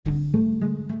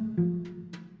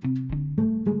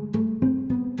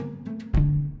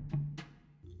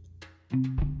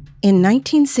In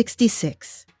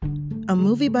 1966, a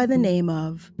movie by the name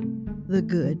of The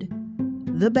Good,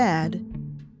 the Bad,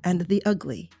 and the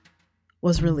Ugly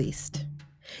was released.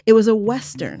 It was a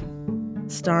Western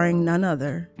starring none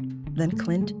other than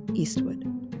Clint Eastwood.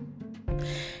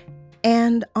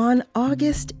 And on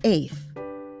August 8th,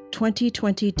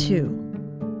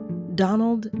 2022,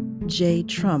 Donald J.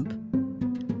 Trump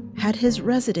had his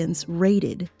residence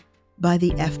raided by the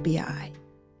FBI.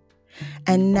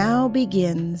 And now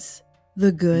begins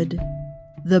the good,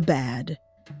 the bad,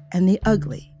 and the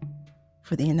ugly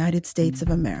for the United States of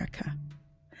America.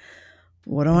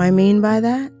 What do I mean by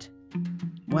that?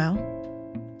 Well,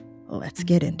 let's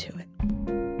get into it.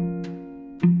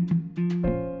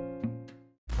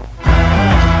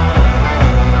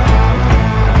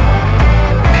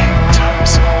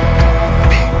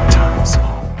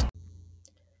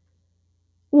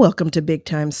 Welcome to Big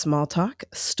Time Small Talk,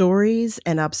 stories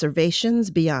and observations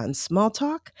beyond small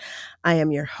talk. I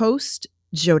am your host,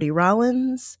 Jody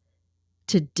Rollins.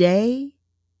 Today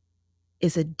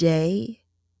is a day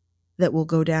that will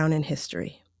go down in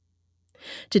history.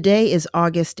 Today is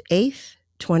August 8th,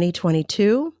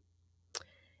 2022.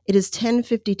 It is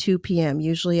 10:52 p.m.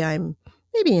 Usually I'm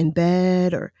maybe in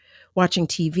bed or watching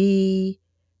TV,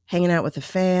 hanging out with the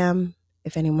fam.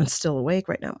 If anyone's still awake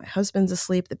right now, my husband's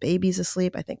asleep, the baby's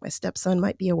asleep. I think my stepson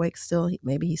might be awake still.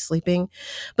 Maybe he's sleeping.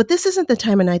 But this isn't the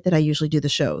time of night that I usually do the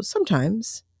shows.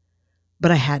 Sometimes. But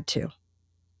I had to.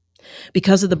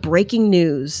 Because of the breaking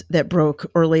news that broke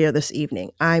earlier this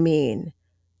evening. I mean,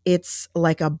 it's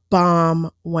like a bomb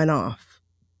went off,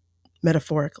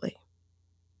 metaphorically.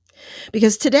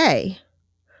 Because today,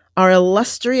 our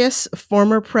illustrious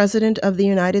former president of the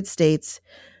United States,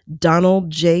 Donald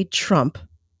J. Trump,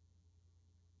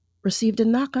 received a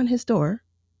knock on his door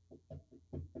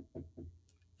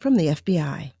from the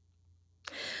FBI.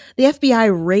 The FBI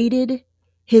raided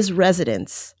his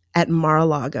residence at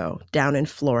Mar-a-Lago down in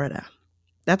Florida.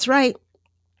 That's right.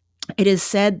 It is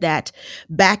said that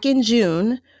back in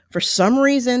June, for some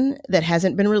reason that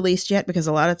hasn't been released yet, because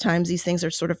a lot of times these things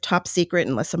are sort of top secret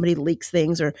unless somebody leaks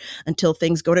things or until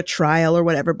things go to trial or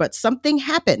whatever, but something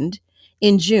happened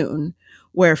in June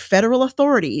where federal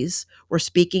authorities were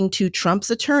speaking to Trump's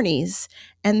attorneys,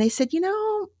 and they said,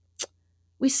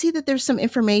 we see that there's some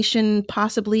information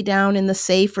possibly down in the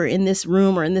safe or in this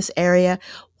room or in this area.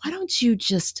 Why don't you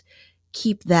just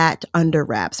keep that under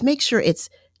wraps? Make sure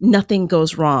nothing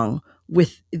goes wrong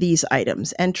with these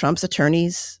items. And Trump's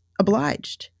attorneys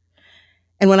obliged.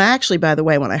 And when I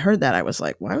heard that, I was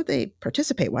like, why would they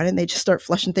participate? Why didn't they just start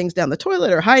flushing things down the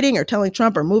toilet or hiding or telling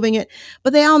Trump or moving it?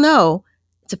 But they all know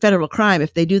it's a federal crime.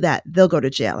 If they do that, they'll go to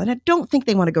jail. And I don't think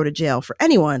they want to go to jail for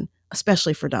anyone,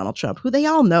 especially for Donald Trump, who they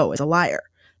all know is a liar.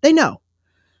 They know.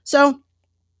 So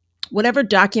whatever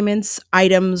documents,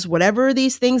 items, whatever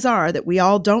these things are that we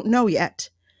all don't know yet,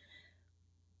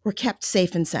 were kept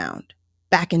safe and sound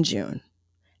back in June.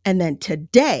 And then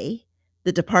today,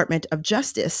 the Department of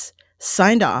Justice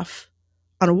signed off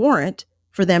on a warrant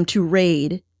for them to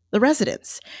raid the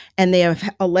residence. And they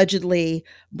have allegedly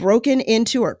broken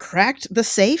into or cracked the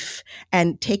safe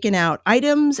and taken out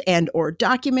items and or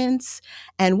documents.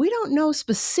 And we don't know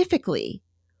specifically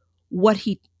what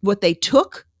they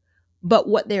took, but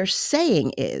what they're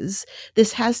saying is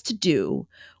this has to do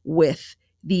with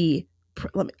I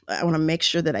want to make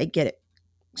sure that I get it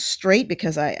straight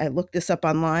because I looked this up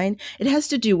online. It has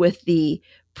to do with the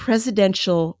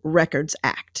Presidential Records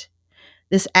Act.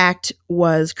 This act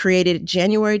was created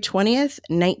January 20th,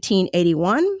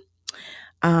 1981.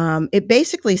 It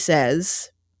basically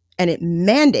says, and it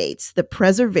mandates the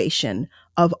preservation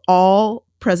of all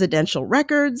presidential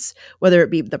records, whether it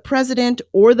be the president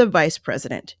or the vice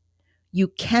president. You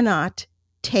cannot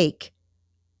take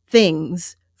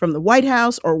things from the White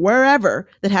House or wherever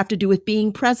that have to do with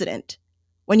being president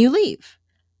when you leave.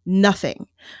 Nothing.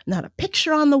 Not a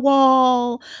picture on the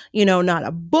wall, not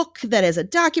a book that is a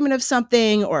document of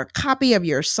something or a copy of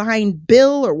your signed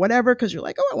bill or whatever, because you're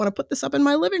like, I want to put this up in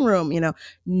my living room,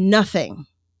 nothing.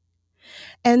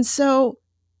 And so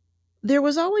there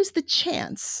was always the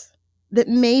chance that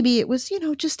maybe it was,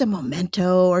 just a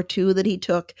memento or two that he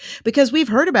took, because we've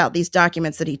heard about these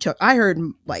documents that he took. I heard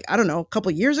a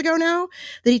couple of years ago now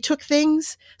that he took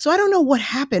things. So I don't know what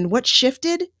happened, what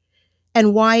shifted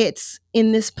and why it's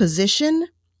in this position,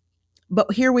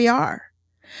 but here we are.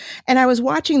 And I was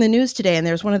watching the news today and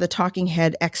there was one of the talking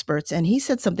head experts and he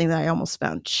said something that I almost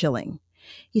found chilling.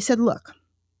 He said, look,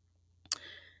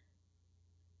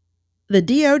 the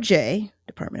DOJ,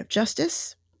 Department of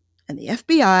Justice, and the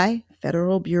FBI,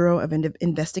 Federal Bureau of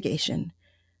Investigation,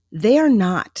 they are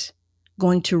not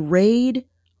going to raid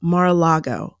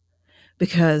Mar-a-Lago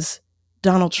because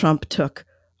Donald Trump took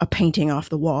a painting off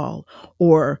the wall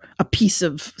or a piece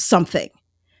of something.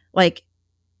 Like,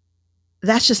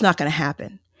 that's just not going to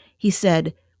happen. He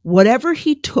said, whatever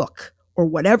he took or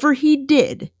whatever he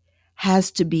did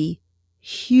has to be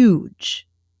huge,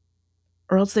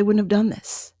 or else they wouldn't have done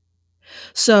this.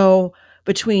 So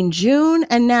between June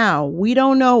and now, we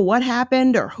don't know what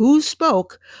happened or who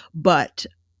spoke, but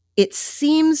it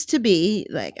seems to be,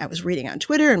 like, I was reading on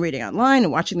Twitter and reading online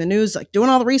and watching the news, like doing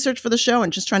all the research for the show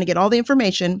and just trying to get all the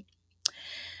information.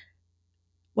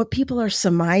 What people are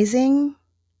surmising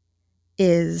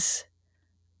is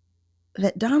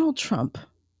that Donald Trump,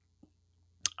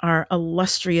 our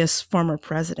illustrious former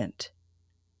president,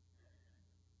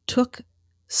 took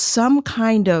some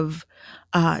kind of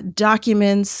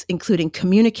documents, including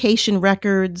communication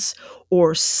records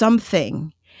or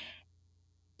something,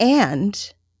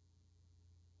 and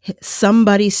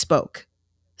somebody spoke.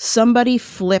 Somebody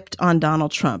flipped on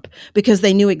Donald Trump because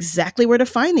they knew exactly where to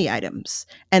find the items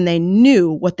and they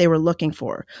knew what they were looking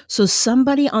for. So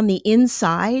somebody on the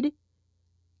inside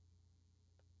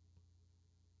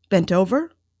bent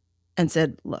over and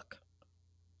said, look,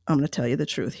 I'm going to tell you the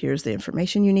truth. Here's the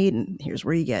information you need, and here's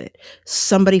where you get it.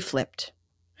 Somebody flipped.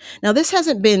 Now, this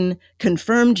hasn't been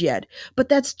confirmed yet, but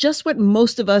that's just what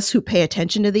most of us who pay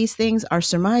attention to these things are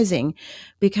surmising,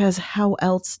 because how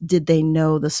else did they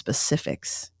know the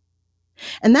specifics?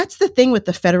 And that's the thing with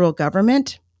the federal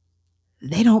government.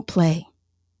 They don't play.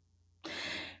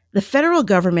 The federal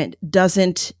government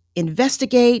doesn't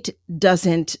investigate,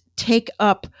 doesn't take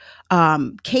up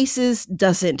cases,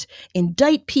 doesn't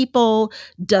indict people,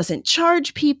 doesn't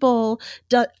charge people,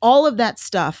 all of that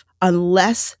stuff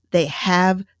unless they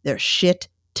have their shit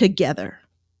together.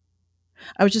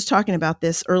 I was just talking about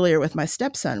this earlier with my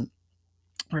stepson.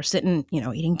 We're sitting,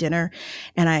 eating dinner,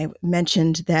 and I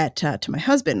mentioned that to my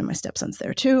husband, and my stepson's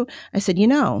there too. I said,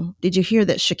 did you hear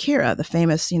that Shakira, the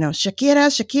famous,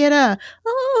 Shakira,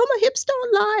 oh, my hips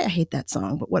don't lie. I hate that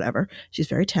song, but whatever. She's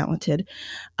very talented.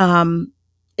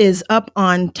 Is up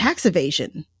on tax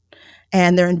evasion,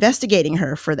 and they're investigating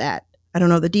her for that. I don't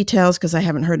know the details because I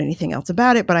haven't heard anything else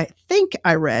about it, but I think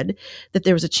I read that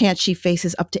there was a chance she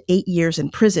faces up to 8 years in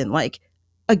prison. Like,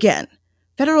 again,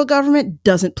 federal government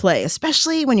doesn't play,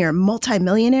 especially when you're a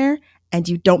multimillionaire and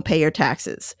you don't pay your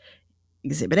taxes.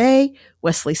 Exhibit A,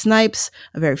 Wesley Snipes,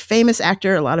 a very famous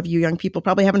actor. A lot of you young people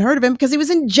probably haven't heard of him because he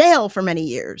was in jail for many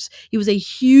years. He was a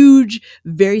huge,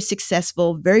 very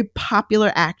successful, very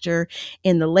popular actor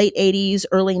in the late 80s,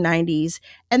 early 90s,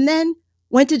 and then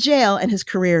went to jail, and his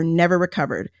career never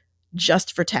recovered,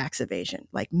 just for tax evasion,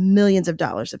 like millions of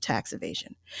dollars of tax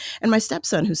evasion. And my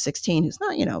stepson, who's 16, who's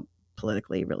not,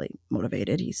 politically really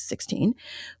motivated. He's 16.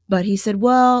 But he said,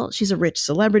 well, she's a rich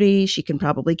celebrity. She can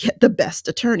probably get the best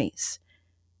attorneys.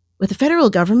 With the federal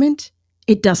government,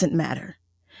 it doesn't matter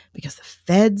because the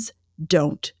feds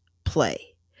don't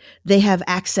play. They have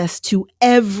access to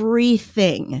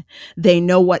everything. They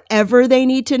know whatever they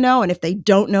need to know. And if they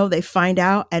don't know, they find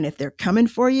out. And if they're coming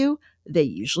for you, they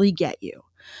usually get you.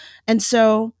 And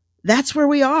so that's where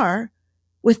we are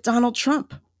with Donald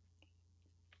Trump.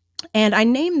 And I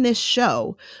named this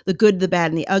show The Good, the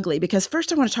Bad, and the Ugly because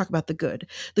first I want to talk about the good.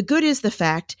 The good is the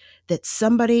fact that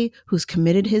somebody who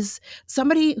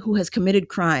has committed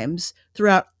crimes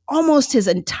throughout almost his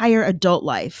entire adult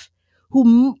life,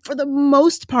 who for the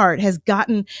most part has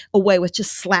gotten away with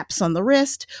just slaps on the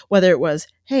wrist, whether it was,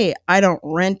 hey, I don't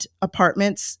rent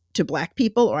apartments to Black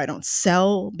people, or I don't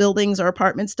sell buildings or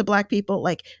apartments to Black people.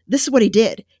 Like, this is what he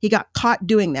did. He got caught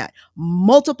doing that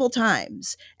multiple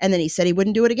times. And then he said he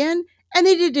wouldn't do it again. And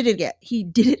they did it again. He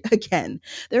did it again.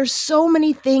 There are so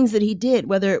many things that he did,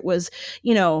 whether it was,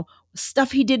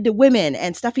 stuff he did to women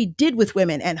and stuff he did with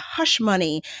women and hush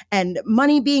money and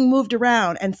money being moved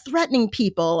around and threatening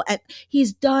people. And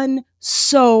he's done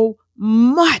so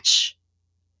much.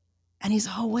 And he's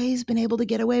always been able to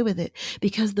get away with it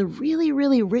because the really,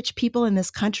 really rich people in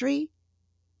this country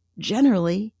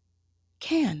generally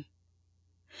can.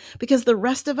 Because the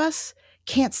rest of us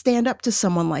can't stand up to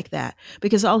someone like that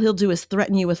because all he'll do is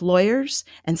threaten you with lawyers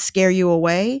and scare you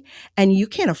away. And you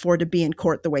can't afford to be in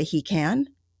court the way he can.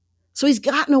 So he's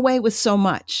gotten away with so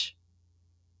much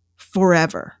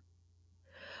forever.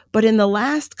 But in the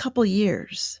last couple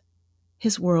years,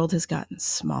 his world has gotten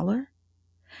smaller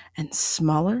and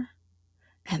smaller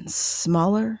and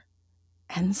smaller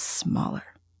and smaller.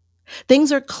 Things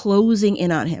are closing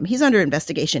in on him. He's under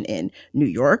investigation in New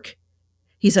York.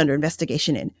 He's under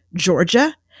investigation in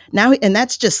Georgia. Now, and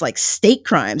that's just like state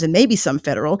crimes and maybe some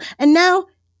federal. And now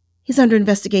he's under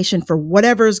investigation for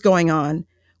whatever's going on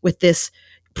with this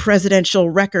presidential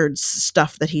records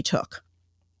stuff that he took.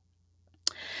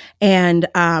 And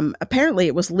apparently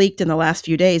it was leaked in the last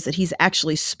few days that he's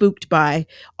actually spooked by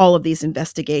all of these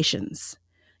investigations.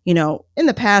 You know, in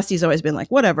the past, he's always been like,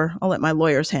 whatever, I'll let my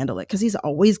lawyers handle it, because he's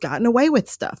always gotten away with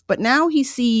stuff. But now he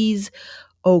sees,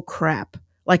 oh crap,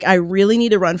 like I really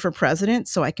need to run for president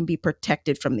so I can be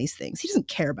protected from these things. He doesn't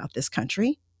care about this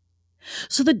country.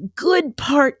 So the good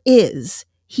part is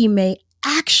he may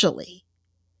actually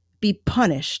be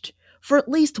punished for at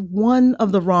least one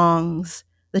of the wrongs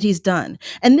that he's done.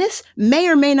 And this may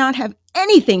or may not have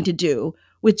anything to do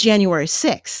with January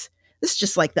 6th. This is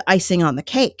just like the icing on the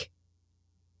cake.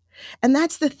 And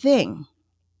that's the thing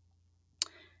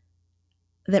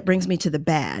that brings me to the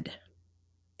bad,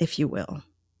 if you will.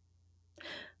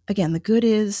 Again, the good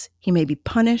is he may be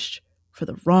punished for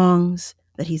the wrongs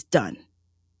that he's done.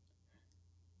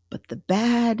 But the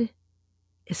bad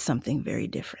is something very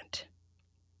different.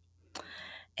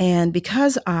 And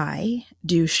because I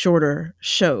do shorter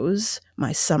shows,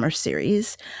 my summer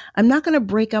series, I'm not going to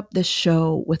break up this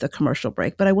show with a commercial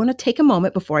break, but I want to take a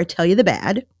moment before I tell you the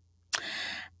bad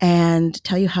and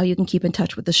tell you how you can keep in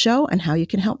touch with the show and how you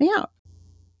can help me out.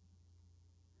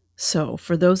 So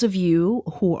for those of you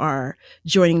who are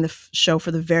joining the show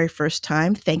for the very first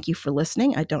time, thank you for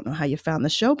listening. I don't know how you found the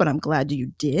show, but I'm glad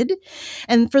you did.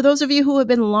 And for those of you who have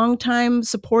been longtime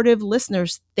supportive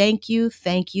listeners, thank you,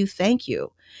 thank you, thank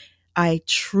you. I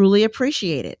truly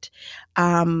appreciate it.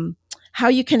 How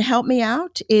you can help me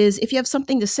out is if you have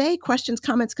something to say, questions,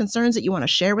 comments, concerns that you want to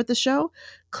share with the show,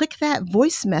 click that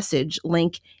voice message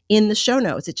link in the show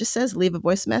notes. It just says leave a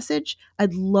voice message.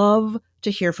 I'd love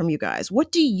to hear from you guys. What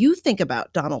do you think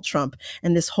about Donald Trump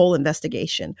and this whole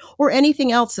investigation, or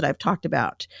anything else that I've talked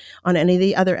about on any of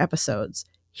the other episodes?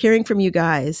 Hearing from you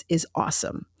guys is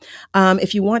awesome.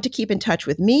 If you want to keep in touch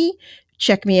with me,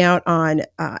 check me out on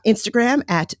Instagram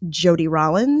at Jody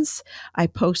Rollins. I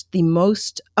post the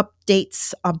most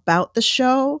updates about the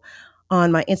show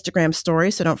on my Instagram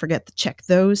story, so don't forget to check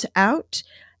those out.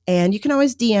 And you can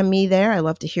always DM me there. I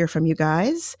love to hear from you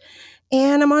guys.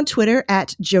 And I'm on Twitter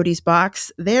at Jody's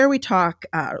Box. There we talk,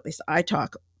 or at least I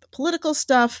talk, political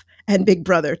stuff and Big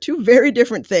Brother. Two very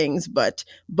different things, but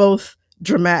both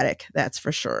dramatic, that's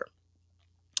for sure.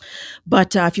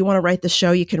 But if you want to write the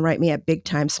show, you can write me at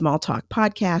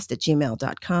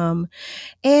bigtimesmalltalkpodcast@gmail.com.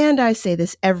 And I say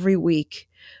this every week,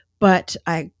 but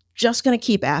I'm just going to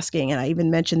keep asking. And I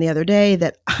even mentioned the other day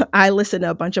that I listen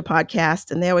to a bunch of podcasts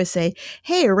and they always say,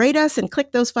 hey, rate us and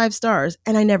click those 5 stars.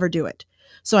 And I never do it.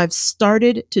 So I've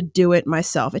started to do it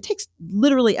myself. It takes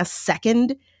literally a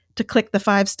second to click the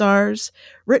 5 stars.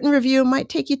 Written review might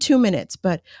take you 2 minutes,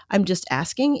 but I'm just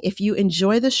asking, if you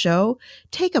enjoy the show,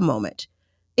 take a moment.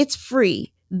 It's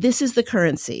free. This is the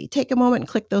currency. Take a moment and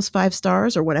click those 5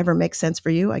 stars or whatever makes sense for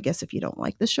you. I guess if you don't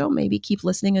like the show, maybe keep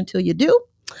listening until you do.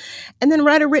 And then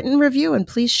write a written review and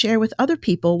please share with other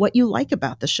people what you like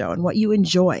about the show and what you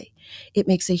enjoy. It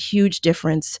makes a huge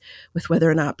difference with whether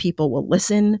or not people will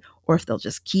listen or if they'll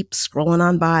just keep scrolling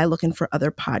on by looking for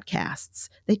other podcasts.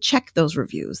 They check those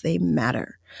reviews. They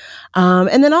matter.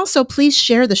 And then also, please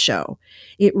share the show.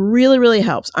 It really, really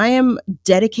helps. I am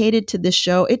dedicated to this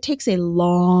show. It takes a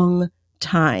long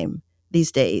time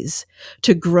these days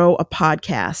to grow a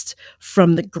podcast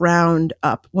from the ground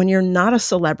up when you're not a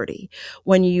celebrity.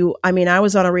 I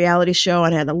was on a reality show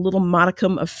and I had a little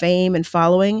modicum of fame and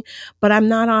following, but I'm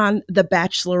not on The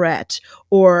Bachelorette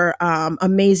or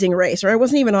Amazing Race, or I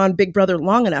wasn't even on Big Brother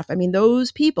long enough. I mean,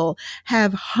 those people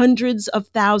have hundreds of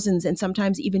thousands and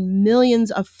sometimes even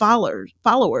millions of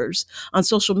followers on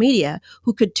social media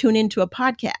who could tune into a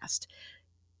podcast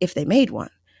if they made one.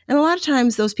 And a lot of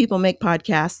times those people make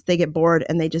podcasts, they get bored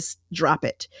and they just drop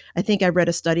it. I think I read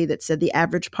a study that said the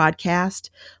average podcast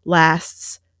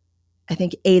lasts,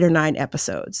 8 or 9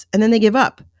 episodes, and then they give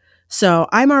up. So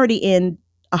I'm already in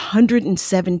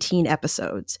 117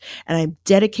 episodes and I'm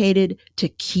dedicated to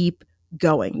keep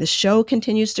going. The show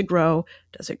continues to grow.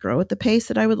 Does it grow at the pace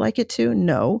that I would like it to?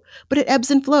 No, but it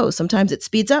ebbs and flows. Sometimes it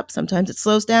speeds up, sometimes it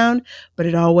slows down, but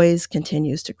it always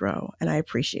continues to grow. And I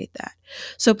appreciate that.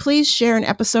 So please share an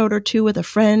episode or 2 with a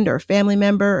friend or a family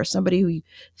member or somebody who you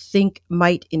think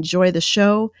might enjoy the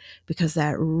show, because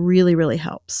that really, really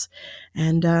helps.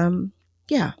 And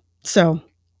so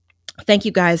thank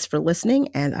you guys for listening.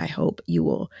 And I hope you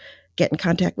will get in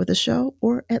contact with the show,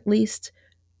 or at least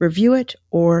review it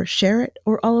or share it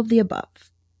or all of the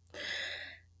above.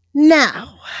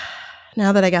 Now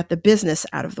that I got the business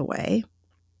out of the way,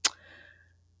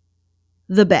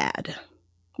 the bad.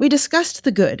 We discussed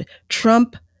the good,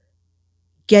 Trump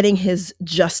getting his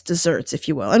just desserts, if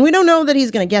you will. And we don't know that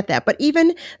he's going to get that. But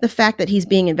even the fact that he's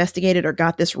being investigated or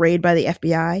got this raid by the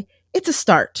FBI, it's a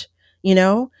start,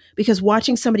 because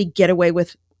watching somebody get away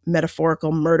with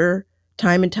metaphorical murder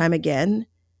time and time again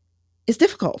is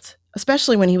difficult,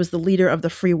 especially when he was the leader of the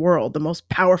free world, the most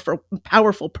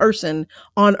powerful person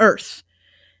on earth.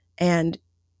 And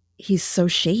he's so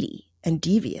shady and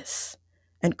devious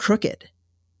and crooked.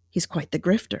 He's quite the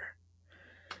grifter.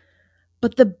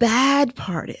 But the bad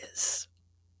part is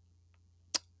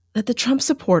that the Trump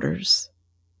supporters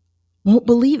won't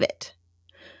believe it.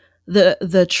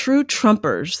 The true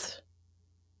Trumpers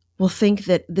will think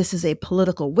that this is a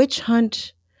political witch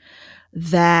hunt,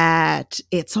 that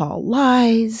it's all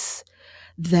lies,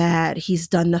 that he's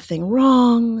done nothing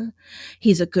wrong,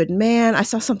 he's a good man. I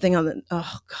saw something on the,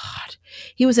 oh God,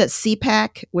 he was at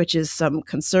CPAC, which is some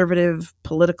conservative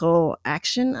political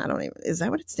action. I don't even, is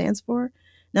that what it stands for?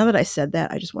 Now that I said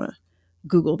that, I just want to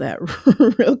Google that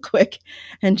real quick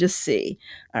and just see.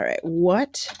 All right,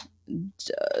 what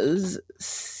does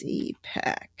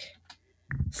CPAC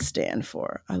stand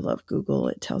for? I love Google.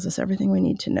 It tells us everything we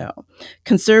need to know.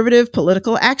 Conservative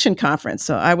Political Action Conference.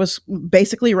 So I was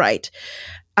basically right.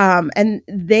 And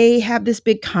they have this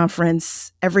big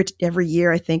conference every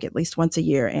year, I think at least once a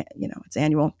year. You know, it's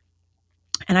annual.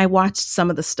 And I watched some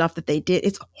of the stuff that they did.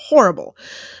 It's horrible.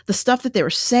 The stuff that they were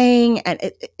saying, and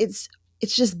it's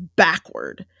just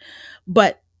backward.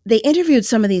 But they interviewed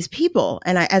some of these people.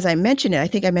 And as I mentioned it, I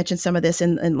think I mentioned some of this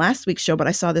in last week's show, but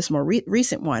I saw this more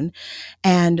recent one.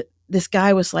 And this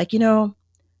guy was like, you know,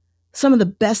 some of the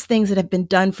best things that have been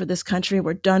done for this country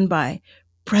were done by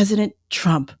President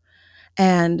Trump.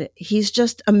 And he's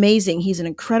just amazing. He's an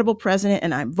incredible president,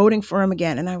 and I'm voting for him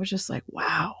again. And I was just like,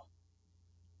 wow.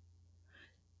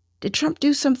 Did Trump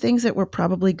do some things that were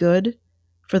probably good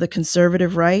for the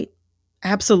conservative right?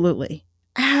 Absolutely.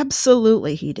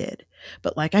 Absolutely he did.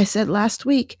 But like I said last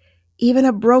week, even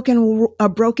a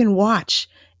broken watch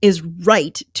is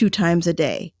right 2 times a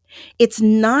day. It's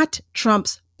not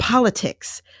Trump's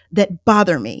politics that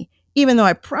bother me, even though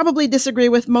I probably disagree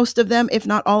with most of them, if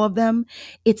not all of them.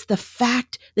 It's the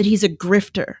fact that he's a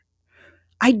grifter.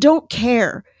 I don't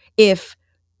care if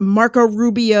Marco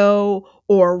Rubio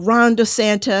or Ron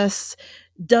DeSantis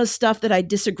does stuff that I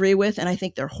disagree with and I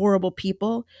think they're horrible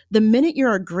people. The minute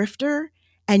you're a grifter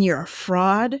and you're a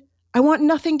fraud, I want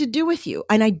nothing to do with you.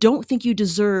 And I don't think you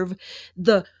deserve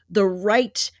the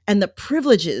right and the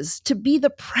privileges to be the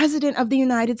president of the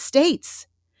United States.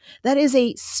 That is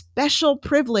a special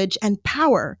privilege and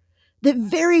power that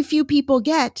very few people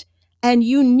get, and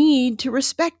you need to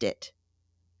respect it.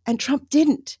 And Trump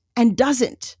didn't and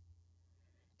doesn't.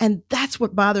 And that's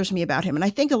what bothers me about him. And I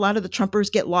think a lot of the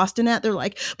Trumpers get lost in that. They're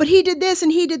like, but he did this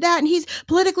and he did that and he's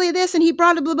politically this and he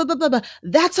brought it, blah, blah, blah, blah, blah.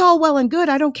 That's all well and good.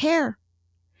 I don't care.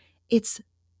 It's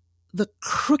the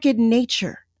crooked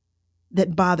nature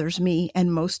that bothers me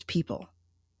and most people.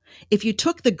 If you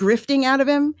took the grifting out of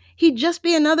him, he'd just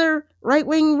be another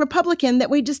right-wing Republican that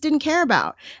we just didn't care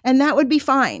about. And that would be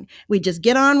fine. We'd just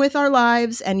get on with our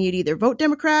lives, and you'd either vote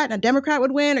Democrat and a Democrat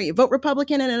would win, or you vote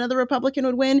Republican and another Republican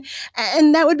would win,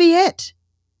 and that would be it.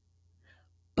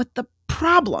 But the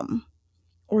problem,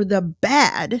 or the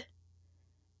bad,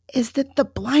 is that the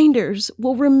blinders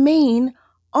will remain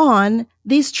on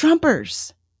these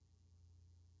Trumpers.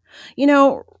 You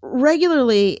know,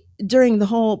 regularly during the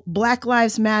whole Black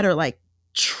Lives Matter, like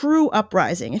true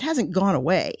uprising, it hasn't gone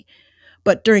away.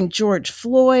 But during George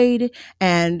Floyd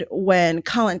and when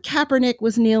Colin Kaepernick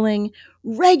was kneeling,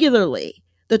 regularly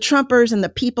the Trumpers and the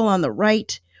people on the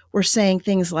right were saying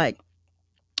things like,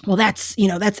 well, that's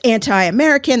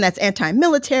anti-American, that's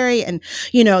anti-military, and,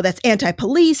 that's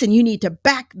anti-police, and you need to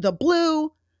back the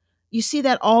blue. You see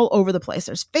that all over the place.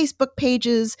 There's Facebook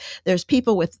pages. There's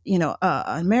people with, an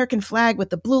American flag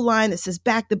with the blue line that says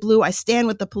back the blue. I stand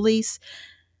with the police.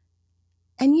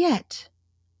 And yet,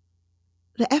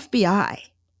 the FBI,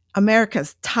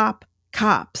 America's top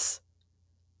cops,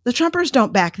 the Trumpers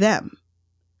don't back them.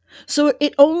 So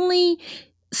it only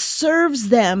serves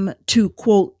them to,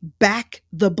 quote, back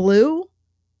the blue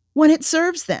when it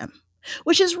serves them,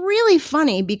 which is really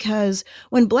funny because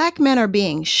when Black men are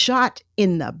being shot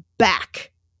in the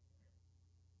back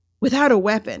without a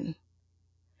weapon,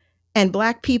 and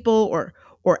Black people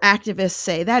or activists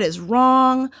say that is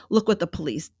wrong, look what the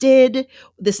police did,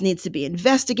 this needs to be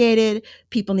investigated,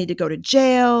 people need to go to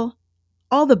jail,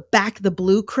 all the back the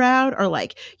blue crowd are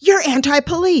like, you're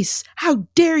anti-police, how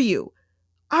dare you?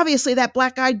 Obviously that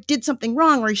Black guy did something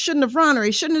wrong, or he shouldn't have run, or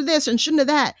he shouldn't have this and shouldn't have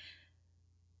that.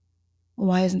 Well,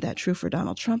 why isn't that true for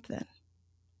Donald Trump then?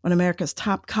 When America's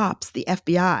top cops, the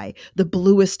FBI, the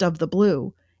bluest of the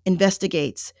blue,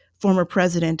 investigates former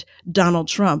President Donald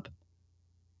Trump,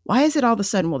 why is it all of a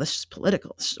sudden, well, this is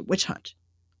political, this is a witch hunt?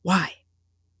 Why?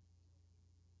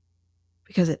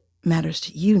 Because it matters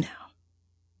to you now.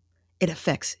 It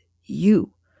affects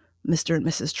you, Mr. and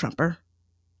Mrs. Trumper.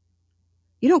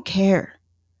 You don't care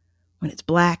when it's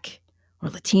Black or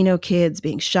Latino kids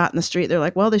being shot in the street. They're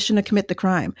like, well, they shouldn't have committed the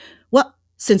crime. Well,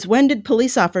 since when did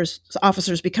police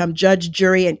officers become judge,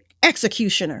 jury, and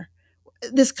executioner?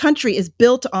 This country is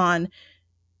built on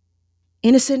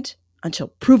innocent until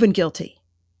proven guilty.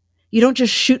 You don't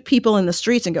just shoot people in the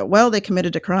streets and go, well, they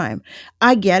committed a crime.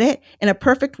 I get it. In a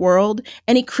perfect world,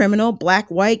 any criminal, Black,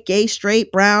 white, gay, straight,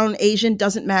 brown, Asian,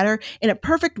 doesn't matter. In a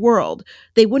perfect world,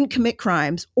 they wouldn't commit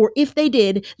crimes, or if they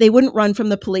did, they wouldn't run from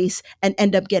the police and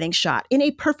end up getting shot. In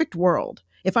a perfect world,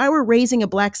 if I were raising a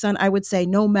Black son, I would say,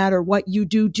 no matter what you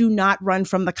do, do not run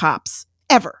from the cops,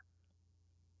 ever.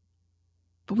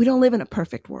 But we don't live in a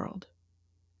perfect world.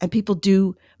 And people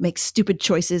do make stupid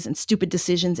choices and stupid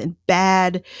decisions and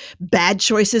bad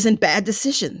choices and bad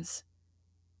decisions.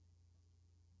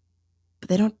 But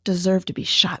they don't deserve to be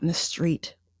shot in the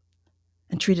street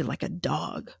and treated like a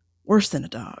dog, worse than a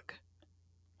dog.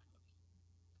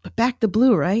 But back the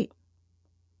blue, right?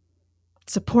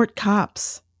 Support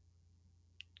cops.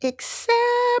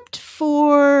 Except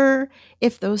for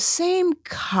if those same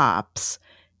cops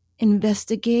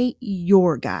investigate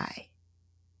your guy.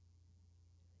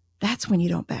 That's when you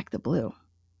don't back the blue,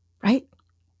 right?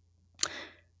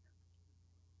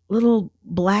 Little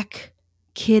Black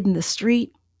kid in the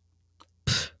street,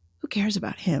 who cares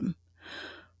about him?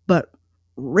 But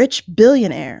rich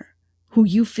billionaire who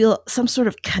you feel some sort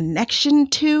of connection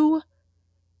to,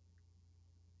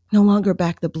 no longer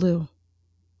back the blue.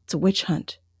 It's a witch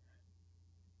hunt.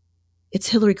 It's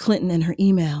Hillary Clinton and her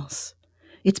emails.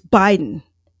 It's Biden.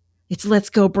 It's Let's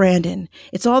Go Brandon.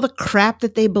 It's all the crap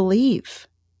that they believe.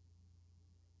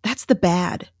 That's the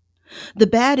bad. The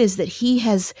bad is that he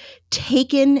has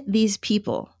taken these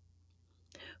people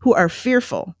who are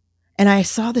fearful. And I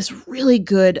saw this really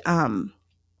good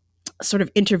sort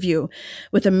of interview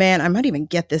with a man. I might even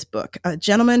get this book. A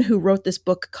gentleman who wrote this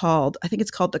book called, I think it's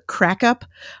called The Crack Up.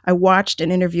 I watched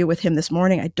an interview with him this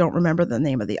morning. I don't remember the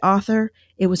name of the author.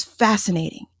 It was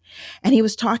fascinating. And he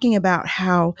was talking about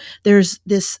how there's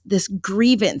this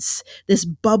grievance, this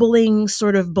bubbling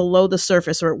sort of below the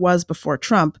surface, or it was before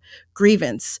Trump,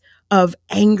 grievance of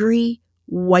angry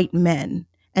white men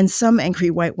and some angry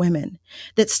white women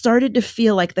that started to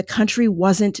feel like the country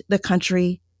wasn't the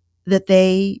country that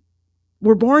they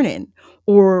were born in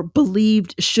or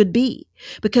believed should be,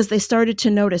 because they started to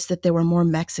notice that there were more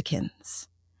Mexicans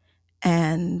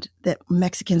and that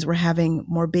Mexicans were having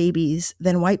more babies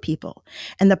than white people.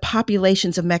 And the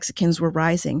populations of Mexicans were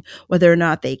rising, whether or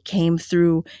not they came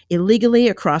through illegally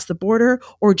across the border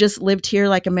or just lived here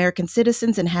like American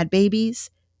citizens and had babies.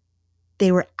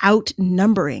 They were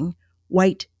outnumbering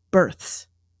white births.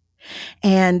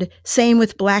 And same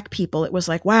with Black people. It was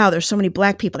like, wow, there's so many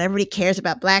Black people. Everybody cares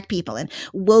about Black people and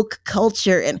woke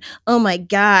culture and oh my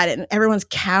God, and everyone's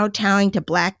kowtowing to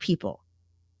Black people.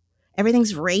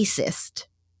 Everything's racist.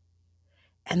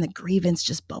 And the grievance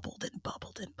just bubbled and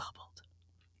bubbled and bubbled.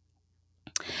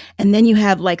 And then you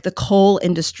have like the coal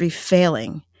industry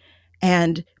failing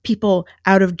and people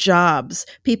out of jobs,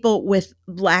 people with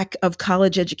lack of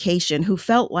college education who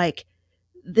felt like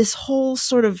this whole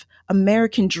sort of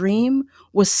American dream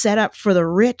was set up for the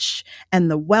rich and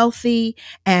the wealthy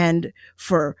and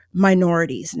for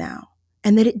minorities now,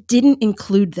 and that it didn't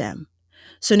include them.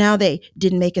 So now they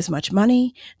didn't make as much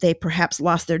money. They perhaps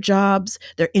lost their jobs.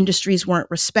 Their industries weren't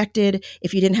respected.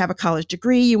 If you didn't have a college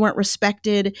degree, you weren't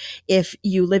respected. If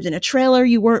you lived in a trailer,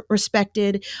 you weren't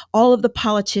respected. All of the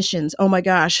politicians, oh my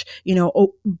gosh,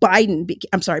 Obama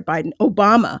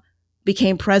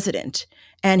became president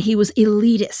and he was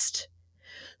elitist.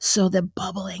 So the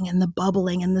bubbling and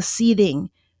the seething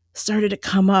started to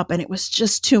come up, and it was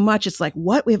just too much. It's like,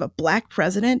 what? We have a Black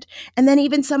president? And then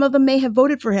even some of them may have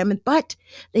voted for him, but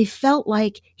they felt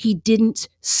like he didn't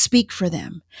speak for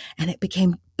them. And it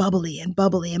became bubbly and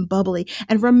bubbly and bubbly.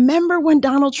 And remember when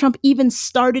Donald Trump even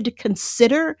started to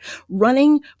consider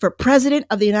running for president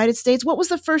of the United States? What was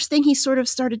the first thing he sort of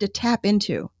started to tap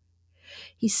into?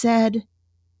 He said,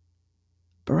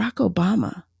 Barack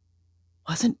Obama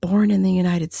wasn't born in the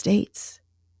United States.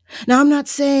 Now, I'm not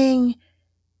saying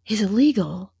he's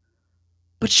illegal,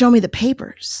 but show me the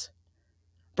papers.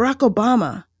 Barack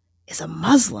Obama is a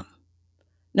Muslim.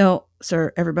 No,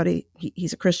 sir, everybody,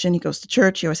 he's a Christian. He goes to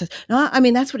church. He always says, no, I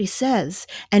mean, that's what he says.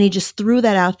 And he just threw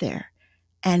that out there.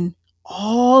 And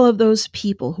all of those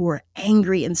people who are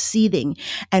angry and seething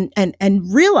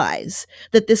and realize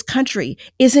that this country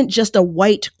isn't just a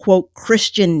white, quote,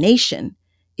 Christian nation,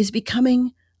 is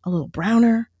becoming a little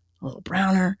browner,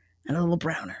 and a little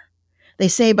browner. They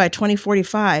say by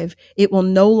 2045, it will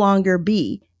no longer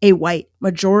be a white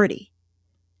majority.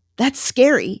 That's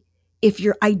scary if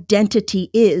your identity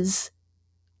is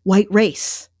white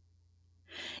race.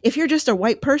 If you're just a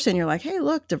white person, you're like, hey,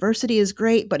 look, diversity is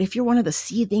great. But if you're one of the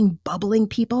seething, bubbling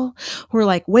people who are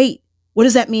like, wait, what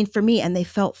does that mean for me? And they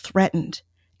felt threatened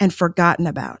and forgotten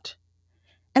about.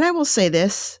 And I will say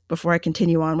this before I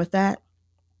continue on with that.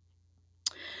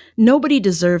 Nobody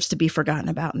deserves to be forgotten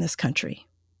about in this country.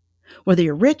 Whether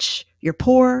you're rich, you're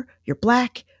poor, you're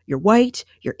black, you're white,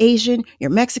 you're Asian, you're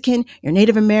Mexican, you're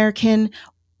Native American,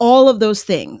 all of those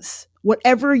things,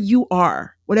 whatever you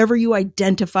are, whatever you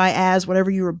identify as, whatever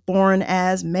you were born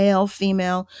as, male,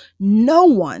 female, no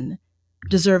one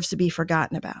deserves to be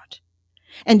forgotten about.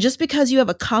 And just because you have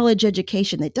a college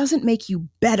education, that doesn't make you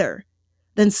better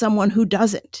than someone who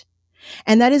doesn't.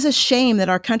 And that is a shame that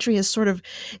our country has sort of,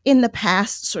 in the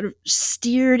past, sort of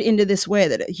steered into this way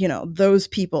that, those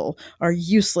people are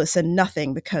useless and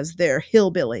nothing because they're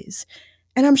hillbillies.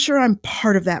 And I'm sure I'm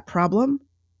part of that problem.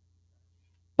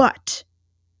 But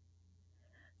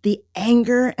the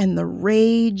anger and the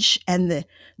rage and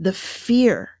the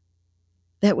fear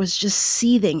that was just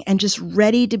seething and just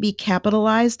ready to be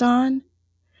capitalized on,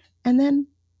 and then,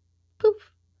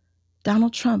 poof,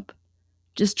 Donald Trump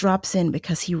just drops in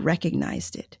because he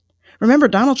recognized it. Remember,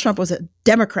 Donald Trump was a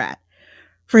Democrat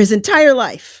for his entire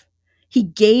life. He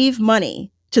gave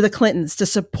money to the Clintons to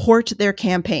support their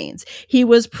campaigns. He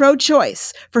was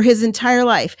pro-choice for his entire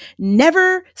life,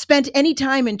 never spent any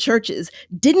time in churches,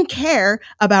 didn't care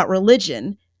about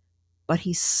religion, but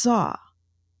he saw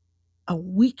a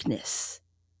weakness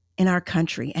in our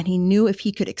country, and he knew if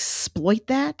he could exploit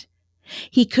that,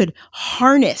 he could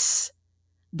harness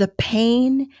the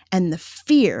pain and the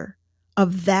fear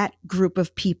of that group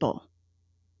of people.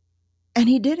 And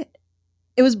he did it.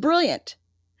 It was brilliant.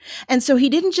 And so he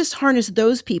didn't just harness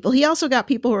those people. He also got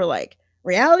people who were like,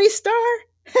 reality star?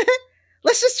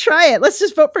 Let's just try it. Let's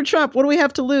just vote for Trump. What do we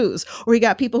have to lose? Or he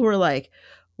got people who were like,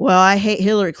 well, I hate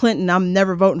Hillary Clinton. I'm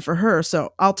never voting for her,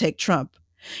 so I'll take Trump.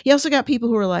 He also got people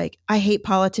who were like, I hate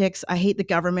politics. I hate the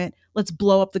government. Let's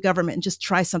blow up the government and just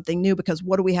try something new because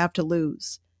what do we have to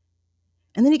lose?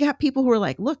 And then he got people who were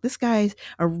like, look, this guy's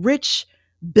a rich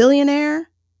billionaire.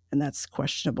 And that's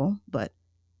questionable, but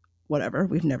whatever.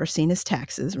 We've never seen his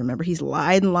taxes. Remember, he's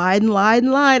lied and lied and lied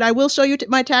and lied. I will show you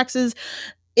my taxes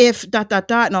if ...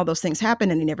 and all those things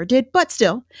happened, and he never did. But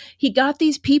still, he got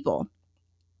these people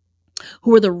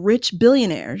who were the rich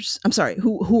billionaires. I'm sorry,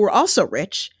 who were also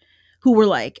rich, who were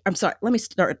like, I'm sorry, let me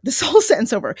start this whole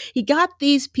sentence over. He got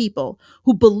these people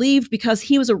who believed because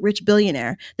he was a rich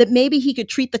billionaire that maybe he could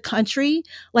treat the country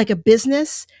like a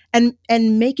business and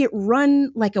make it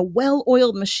run like a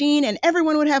well-oiled machine, and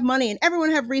everyone would have money and everyone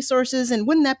would have resources, and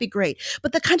wouldn't that be great?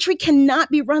 But the country cannot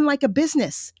be run like a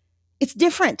business. It's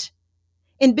different.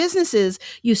 In businesses,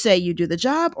 you say you do the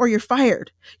job or you're fired.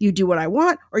 You do what I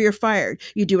want or you're fired.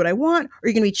 You do what I want or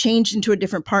you're going to be changed into a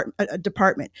different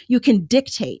department. You can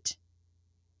dictate.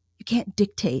 You can't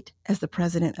dictate as the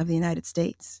president of the United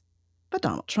States. But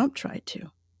Donald Trump tried to.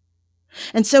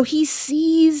 And so he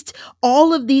seized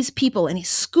all of these people and he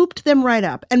scooped them right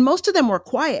up. And most of them were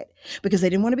quiet because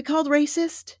they didn't want to be called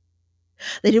racist.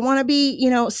 They didn't want to be,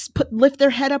 lift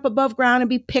their head up above ground and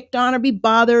be picked on or be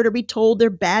bothered or be told they're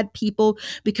bad people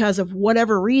because of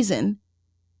whatever reason.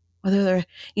 Whether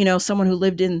they're, someone who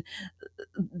lived in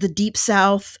the deep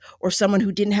South or someone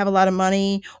who didn't have a lot of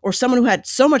money or someone who had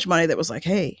so much money that was like,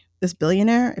 hey, this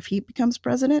billionaire, if he becomes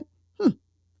president,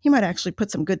 he might actually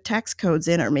put some good tax codes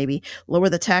in or maybe lower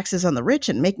the taxes on the rich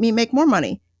and make me make more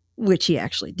money, which he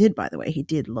actually did, by the way. He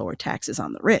did lower taxes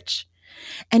on the rich.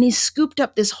 And he scooped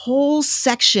up this whole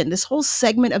section, this whole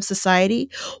segment of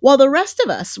society, while the rest of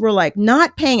us were like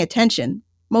not paying attention,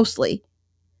 mostly,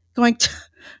 going,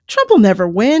 Trump will never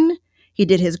win. He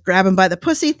did his grab him by the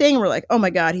pussy thing. We're like, oh my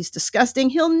God, he's disgusting.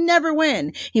 He'll never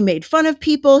win. He made fun of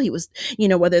people. He was,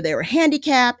 whether they were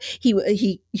handicapped.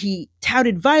 He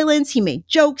touted violence. He made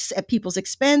jokes at people's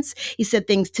expense. He said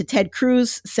things to Ted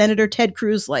Cruz, Senator Ted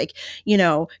Cruz, like,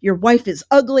 your wife is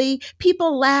ugly.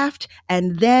 People laughed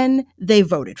and then they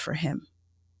voted for him.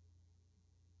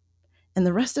 And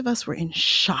the rest of us were in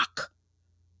shock.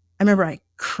 I remember I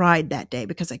cried that day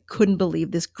because I couldn't believe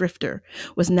this grifter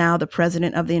was now the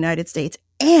president of the United States.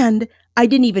 And I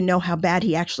didn't even know how bad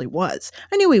he actually was.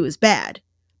 I knew he was bad,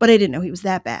 but I didn't know he was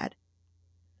that bad.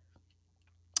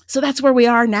 So that's where we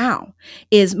are now,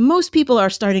 is most people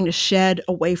are starting to shed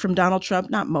away from Donald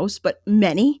Trump. Not most, but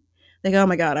many. They go, oh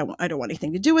my God, I don't want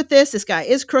anything to do with this. This guy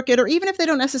is crooked. Or even if they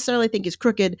don't necessarily think he's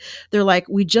crooked, they're like,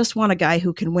 we just want a guy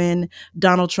who can win.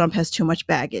 Donald Trump has too much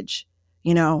baggage.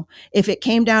 You know, if it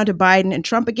came down to Biden and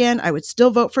Trump again, I would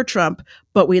still vote for Trump,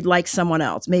 but we'd like someone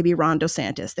else, maybe Ron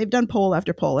DeSantis. They've done poll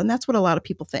after poll, and that's what a lot of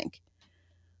people think.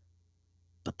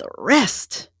 But the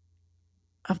rest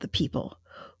of the people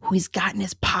who he's got in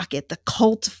his pocket, the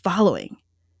cult following,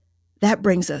 that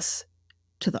brings us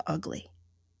to the ugly.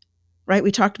 Right?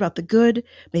 We talked about the good,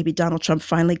 maybe Donald Trump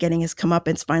finally getting his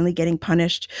comeuppance, finally getting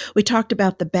punished. We talked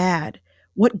about the bad,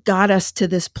 what got us to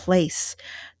this place,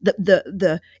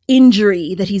 the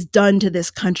injury that he's done to this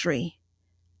country,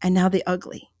 and now the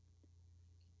ugly.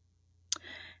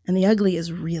 And the ugly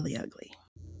is really ugly.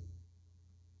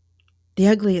 The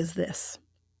ugly is this.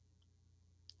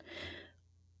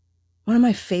 One of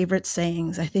my favorite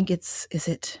sayings, I think is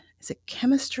it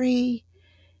chemistry?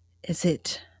 Is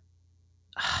it,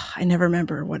 I never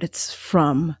remember what it's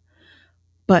from,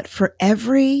 but for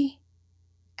every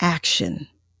action,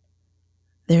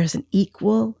 there's an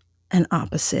equal and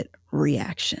opposite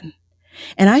reaction.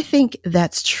 And I think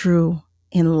that's true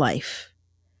in life,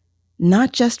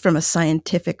 not just from a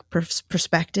scientific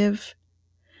perspective.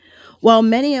 While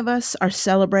many of us are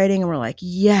celebrating and we're like,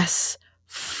 yes,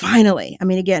 finally. I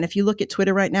mean, again, if you look at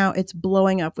Twitter right now, it's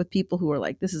blowing up with people who are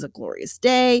like, this is a glorious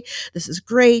day. This is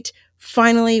great.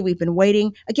 Finally, we've been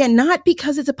waiting. Again, not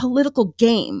because it's a political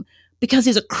game, because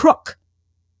he's a crook.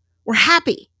 We're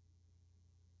happy.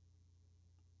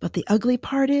 But the ugly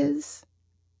part is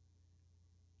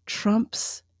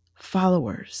Trump's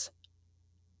followers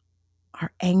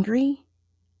are angry,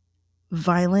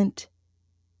 violent,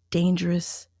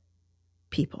 dangerous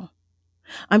people.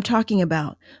 I'm talking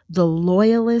about the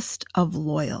loyalist of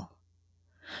loyal.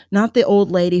 Not the old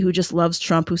lady who just loves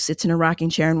Trump, who sits in a rocking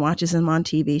chair and watches him on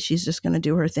TV. She's just going to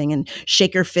do her thing and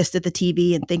shake her fist at the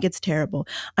TV and think it's terrible.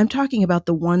 I'm talking about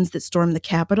the ones that stormed the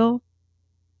Capitol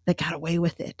that got away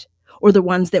with it. Or the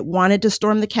ones that wanted to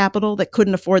storm the Capitol that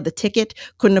couldn't afford the ticket,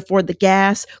 couldn't afford the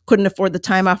gas, couldn't afford the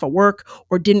time off of work,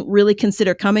 or didn't really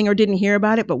consider coming or didn't hear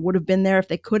about it, but would have been there if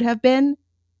they could have been.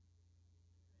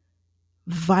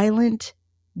 Violent,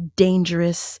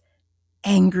 dangerous,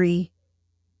 angry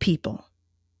people.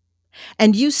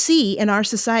 And you see in our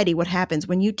society what happens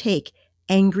when you take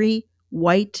angry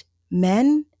white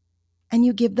men and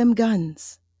you give them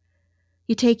guns.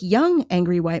 You take young,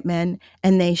 angry white men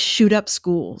and they shoot up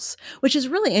schools, which is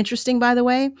really interesting, by the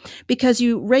way, because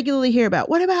you regularly hear about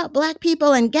what about black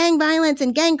people and gang violence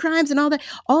and gang crimes and all that.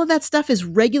 All of that stuff is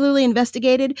regularly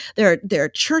investigated. There are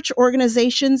church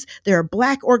organizations. There are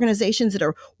black organizations that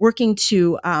are working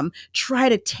to try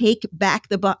to take back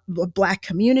the black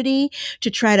community, to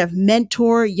try to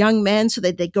mentor young men so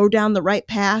that they go down the right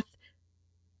path.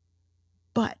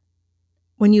 But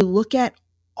when you look at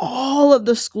all of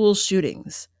the school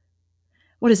shootings,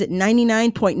 what is it?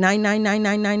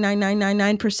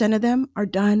 99.999999999% of them are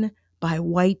done by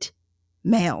white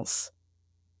males.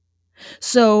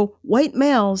 So white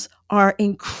males are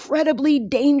incredibly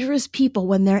dangerous people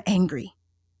when they're angry.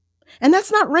 And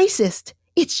that's not racist.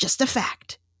 It's just a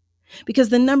fact. Because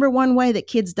the number one way that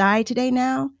kids die today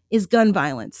now is gun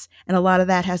violence. And a lot of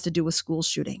that has to do with school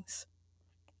shootings.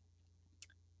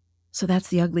 So that's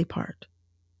the ugly part.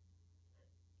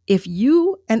 If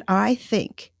you and I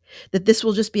think that this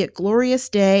will just be a glorious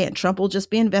day and Trump will just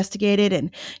be investigated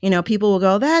and, people will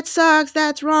go, that sucks,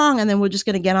 that's wrong, and then we're just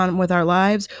going to get on with our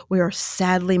lives, we are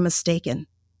sadly mistaken.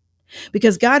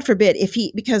 Because God forbid,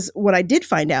 because what I did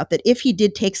find out, that if he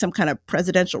did take some kind of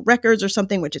presidential records or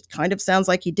something, which it kind of sounds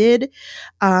like he did,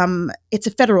 it's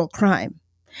a federal crime.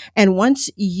 And once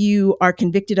you are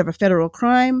convicted of a federal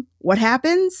crime, what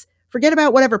happens? Forget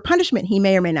about whatever punishment he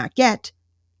may or may not get.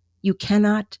 You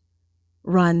cannot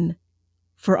run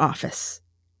for office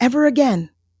ever again.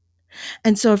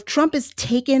 And so if Trump is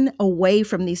taken away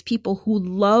from these people who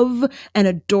love and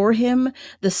adore him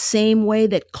the same way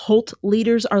that cult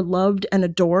leaders are loved and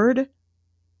adored,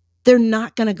 they're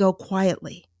not going to go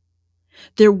quietly.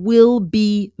 There will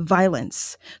be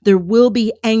violence. There will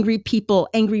be angry people,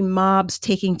 angry mobs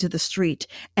taking to the street,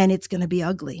 and it's going to be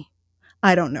ugly.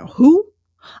 I don't know who,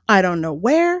 I don't know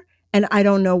where, and I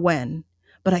don't know when.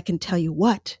 But I can tell you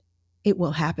what, it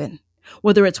will happen.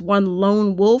 Whether it's one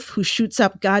lone wolf who shoots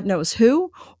up God knows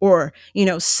who, or,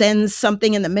 sends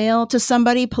something in the mail to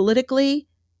somebody politically,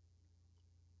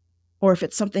 or if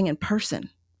it's something in person.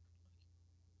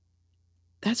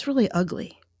 That's really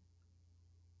ugly.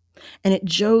 And it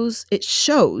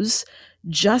shows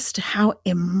just how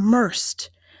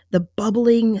immersed the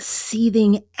bubbling,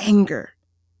 seething anger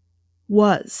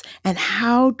was, and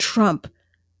how Trump,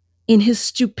 in his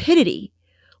stupidity,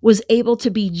 was able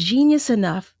to be genius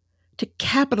enough to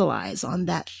capitalize on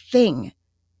that thing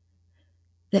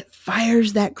that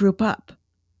fires that group up,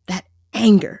 that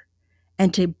anger,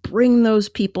 and to bring those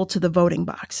people to the voting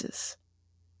boxes.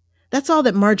 That's all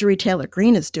that Marjorie Taylor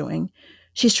Greene is doing.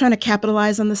 She's trying to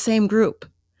capitalize on the same group.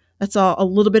 That's all a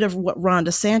little bit of what Ron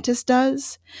DeSantis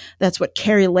does. That's what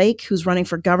Kari Lake, who's running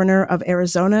for governor of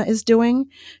Arizona, is doing.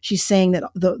 She's saying that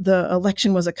the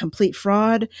election was a complete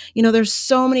fraud. There's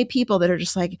so many people that are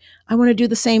just like, I want to do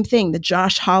the same thing. The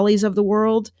Josh Hawleys of the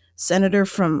world, senator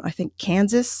from, I think,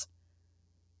 Kansas.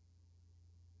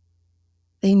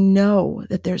 They know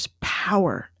that there's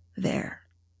power there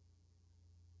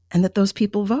and that those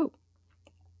people vote.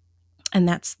 And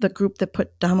that's the group that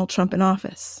put Donald Trump in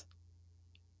office.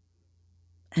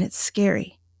 And it's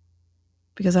scary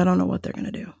because I don't know what they're going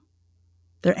to do.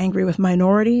 They're angry with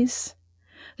minorities.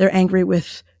 They're angry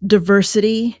with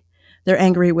diversity. They're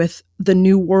angry with the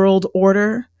New World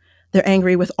Order. They're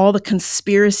angry with all the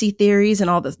conspiracy theories and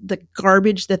all the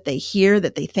garbage that they hear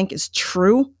that they think is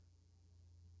true.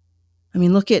 I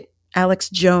mean, look at Alex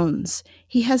Jones.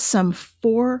 He has some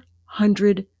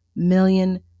 $400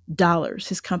 million,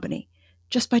 his company,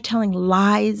 just by telling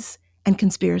lies and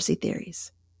conspiracy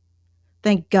theories.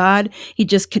 Thank God he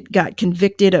just got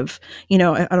convicted of, I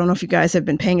don't know if you guys have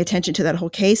been paying attention to that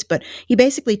whole case, but he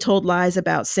basically told lies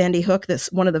about Sandy Hook,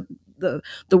 this one of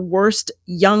the worst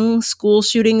young school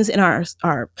shootings in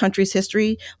our country's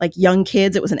history, like young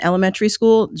kids. It was an elementary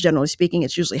school. Generally speaking,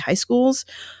 it's usually high schools,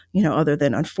 other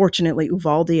than unfortunately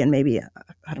Uvalde and maybe,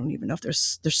 I don't even know if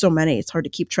there's so many, it's hard to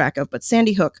keep track of, but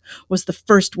Sandy Hook was the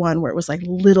first one where it was like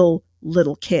little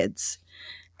kids.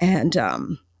 And,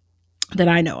 that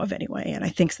I know of anyway, and I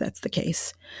think that's the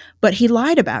case. But he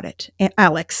lied about it.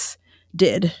 Alex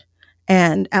did.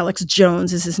 And Alex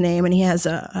Jones is his name, and he has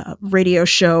a radio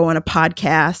show and a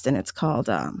podcast, and it's called,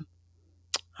 oh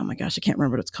my gosh, I can't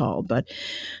remember what it's called, but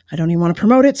I don't even want to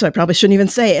promote it, so I probably shouldn't even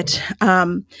say it.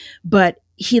 But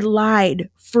he lied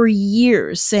for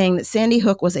years, saying that Sandy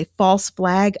Hook was a false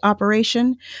flag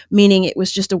operation, meaning it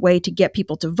was just a way to get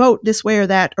people to vote this way or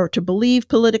that, or to believe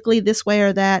politically this way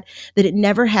or that it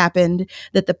never happened,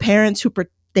 that the parents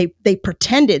they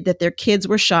pretended that their kids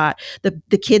were shot,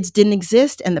 the kids didn't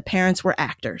exist, and the parents were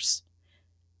actors.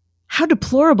 How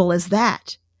deplorable is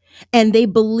that? And they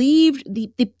believed,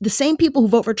 the same people who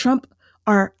vote for Trump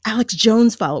are Alex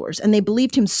Jones followers, and they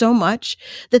believed him so much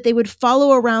that they would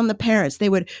follow around the parents. They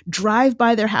would drive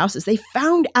by their houses. They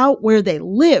found out where they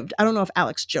lived. I don't know if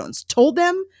Alex Jones told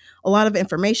them. A lot of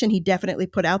information he definitely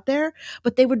put out there,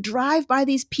 but they would drive by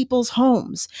these people's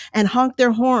homes and honk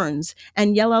their horns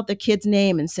and yell out their kid's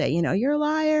name and say, you're a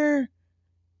liar.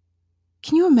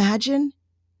 Can you imagine?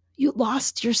 You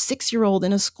lost your 6-year-old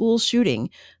in a school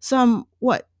shooting some,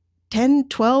 10,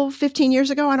 12, 15 years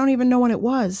ago? I don't even know when it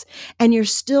was. And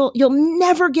you'll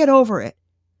never get over it.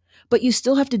 But you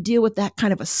still have to deal with that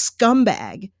kind of a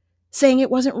scumbag saying it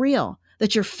wasn't real,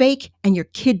 that you're fake and your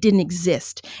kid didn't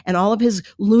exist. And all of his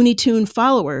Looney Tune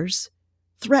followers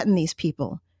threaten these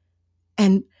people.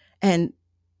 And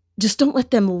just don't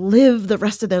let them live the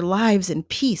rest of their lives in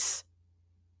peace.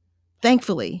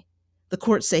 Thankfully, the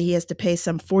courts say he has to pay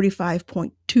some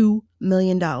 $45.2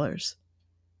 million.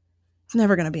 It's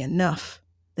never going to be enough.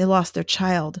 They lost their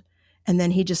child, and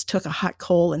then he just took a hot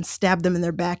coal and stabbed them in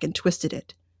their back and twisted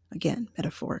it. Again,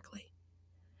 metaphorically.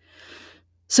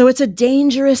 So it's a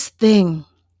dangerous thing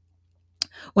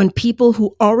when people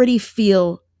who already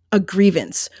feel a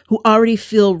grievance, who already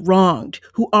feel wronged,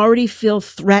 who already feel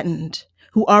threatened,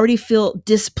 who already feel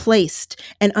displaced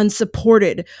and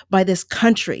unsupported by this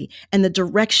country and the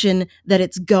direction that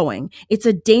it's going. It's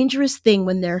a dangerous thing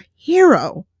when their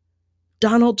hero,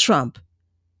 Donald Trump,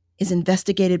 is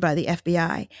investigated by the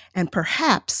FBI and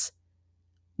perhaps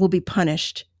will be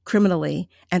punished criminally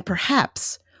and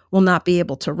perhaps will not be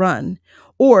able to run.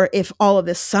 Or if all of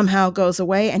this somehow goes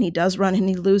away and he does run and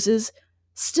he loses,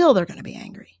 still they're going to be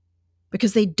angry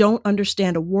because they don't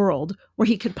understand a world where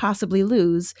he could possibly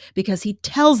lose, because he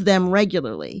tells them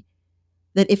regularly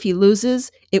that if he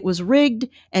loses, it was rigged,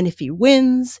 and if he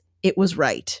wins, it was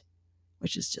right,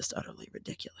 which is just utterly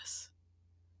ridiculous.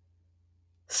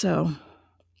 So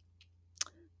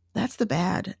that's the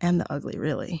bad and the ugly,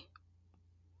 really.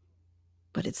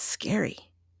 But it's scary.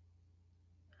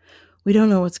 We don't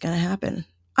know what's going to happen.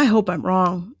 I hope I'm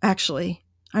wrong, actually.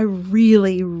 I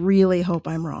really, really hope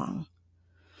I'm wrong.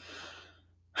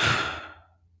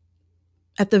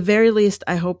 At the very least,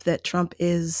 I hope that Trump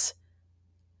is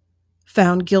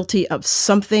found guilty of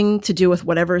something to do with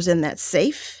whatever's in that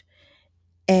safe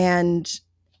and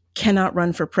cannot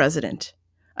run for president.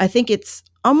 I think it's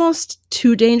almost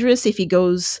too dangerous if he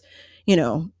goes,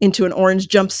 into an orange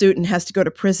jumpsuit and has to go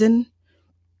to prison.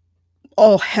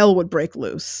 All hell would break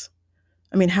loose.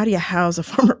 I mean, how do you house a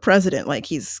former president? Like,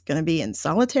 he's going to be in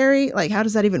solitary? Like, how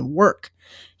does that even work?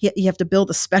 You have to build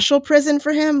a special prison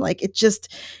for him? Like,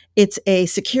 it's a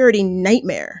security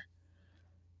nightmare.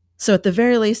 So at the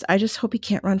very least, I just hope he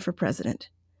can't run for president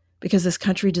because this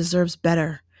country deserves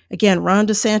better. Again, Ron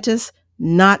DeSantis,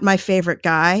 not my favorite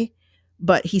guy,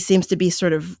 but he seems to be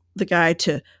sort of the guy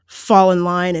to fall in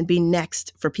line and be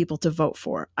next for people to vote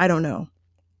for. I don't know.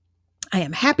 I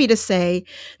am happy to say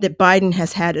that Biden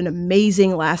has had an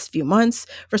amazing last few months.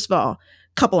 First of all,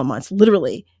 couple of months,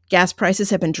 literally. Gas prices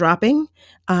have been dropping.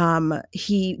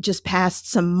 He just passed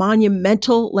some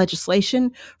monumental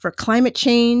legislation for climate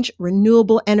change,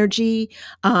 renewable energy,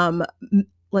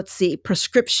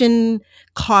 prescription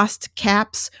cost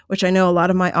caps, which I know a lot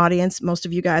of my audience, most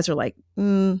of you guys are like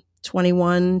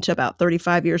 21 to about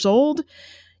 35 years old.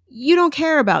 You don't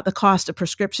care about the cost of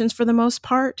prescriptions for the most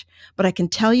part, but I can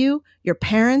tell you your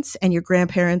parents and your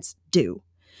grandparents do,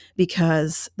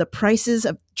 because the prices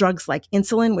of drugs like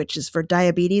insulin, which is for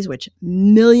diabetes, which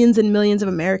millions and millions of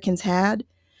Americans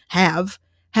have,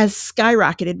 has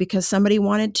skyrocketed because somebody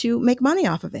wanted to make money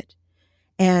off of it.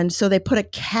 And so they put a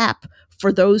cap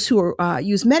for those who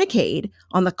use Medicaid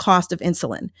on the cost of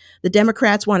insulin. The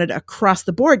Democrats wanted a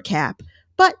across-the-board cap,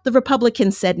 but the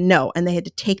Republicans said no, and they had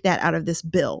to take that out of this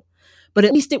bill. But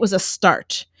at least it was a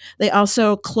start. They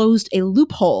also closed a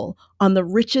loophole on the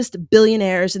richest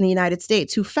billionaires in the United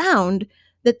States who found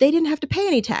that they didn't have to pay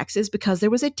any taxes because there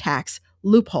was a tax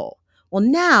loophole. Well,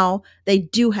 now they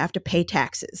do have to pay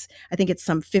taxes. I think it's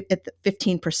at the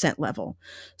 15% level.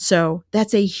 So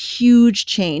that's a huge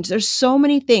change. There's so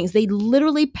many things. They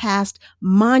literally passed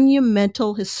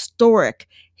monumental, historic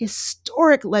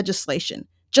legislation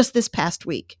just this past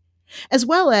week, as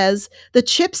well as the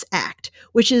CHIPS Act,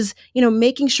 which is,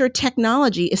 making sure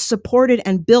technology is supported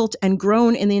and built and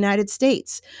grown in the United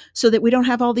States so that we don't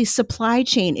have all these supply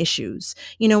chain issues.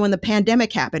 When the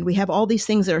pandemic happened, we have all these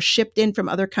things that are shipped in from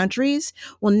other countries.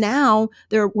 Well, now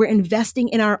we're investing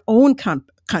in our own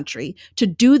country to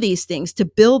do these things, to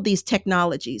build these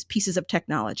technologies, pieces of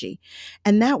technology.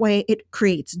 And that way it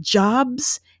creates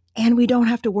jobs. And we don't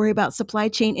have to worry about supply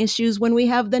chain issues when we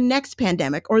have the next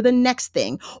pandemic or the next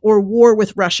thing, or war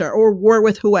with Russia or war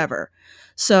with whoever.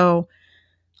 So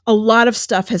a lot of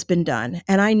stuff has been done.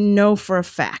 And I know for a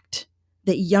fact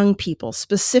that young people,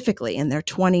 specifically in their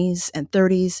 20s and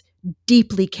 30s,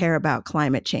 deeply care about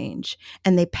climate change.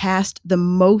 And they passed the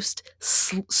most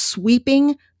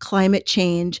sweeping climate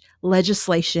change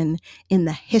legislation in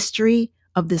the history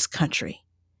of this country.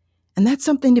 And that's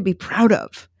something to be proud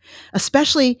of.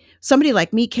 Especially somebody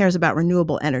like me cares about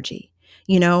renewable energy.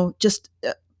 Just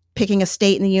picking a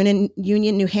state in the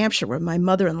Union, New Hampshire, where my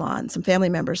mother-in-law and some family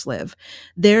members live,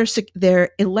 their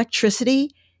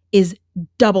electricity is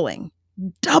doubling.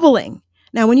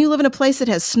 Now, when you live in a place that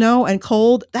has snow and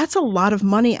cold, that's a lot of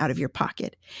money out of your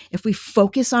pocket. If we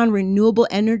focus on renewable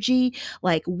energy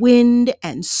like wind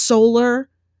and solar,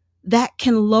 that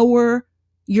can lower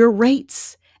your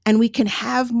rates. And we can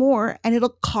have more, and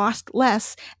it'll cost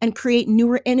less and create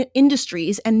newer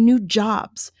industries and new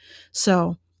jobs.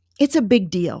 So it's a big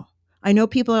deal. I know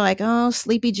people are like, oh,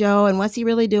 Sleepy Joe, and what's he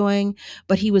really doing?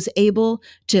 But he was able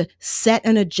to set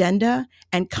an agenda,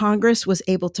 and Congress was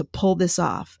able to pull this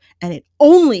off. And it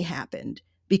only happened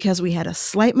because we had a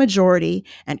slight majority,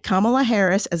 and Kamala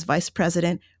Harris, as vice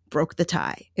president, broke the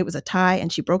tie. It was a tie,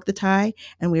 and she broke the tie,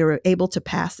 and we were able to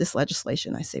pass this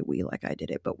legislation. I say we like I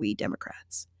did it, but we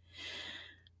Democrats.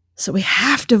 So we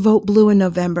have to vote blue in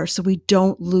November so we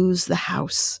don't lose the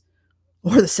House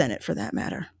or the Senate for that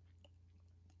matter.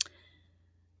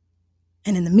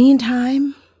 And in the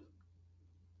meantime,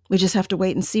 we just have to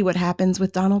wait and see what happens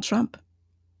with Donald Trump.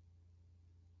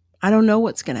 I don't know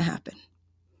what's going to happen.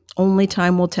 Only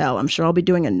time will tell. I'm sure I'll be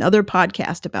doing another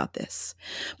podcast about this.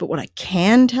 But what I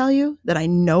can tell you that I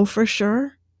know for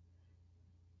sure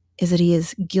is that he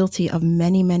is guilty of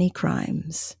many, many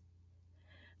crimes.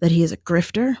 That he is a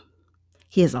grifter,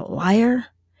 he is a liar,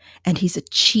 and he's a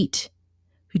cheat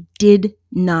who did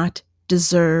not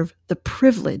deserve the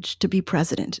privilege to be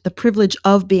president, the privilege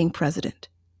of being president.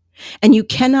 And you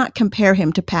cannot compare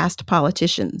him to past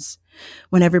politicians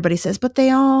when everybody says, but they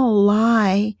all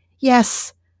lie.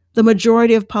 Yes, the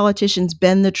majority of politicians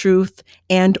bend the truth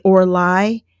and or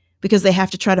lie because they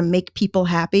have to try to make people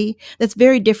happy. That's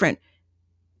very different.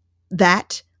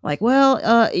 Yes,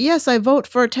 I vote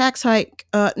for a tax hike.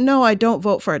 No, I don't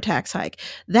vote for a tax hike.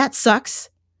 That sucks,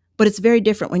 but it's very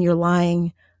different when you're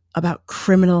lying about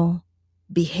criminal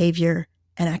behavior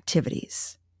and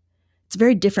activities. It's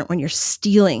very different when you're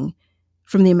stealing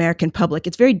from the American public.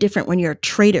 It's very different when you're a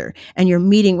traitor and you're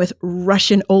meeting with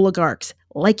Russian oligarchs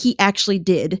like he actually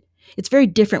did It's very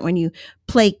different when you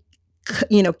play,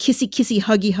 kissy, kissy,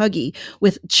 huggy, huggy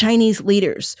with Chinese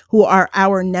leaders who are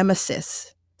our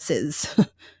nemesis.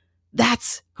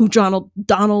 That's who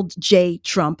Donald J.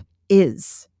 Trump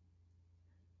is.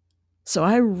 So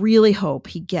I really hope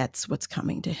he gets what's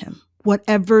coming to him,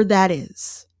 whatever that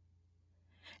is.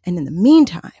 And in the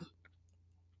meantime,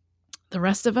 the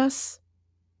rest of us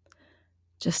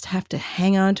just have to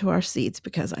hang on to our seats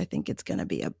because I think it's going to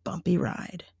be a bumpy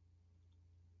ride.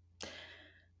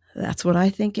 That's what I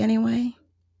think anyway.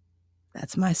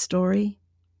 That's my story,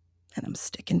 and I'm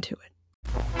sticking to it.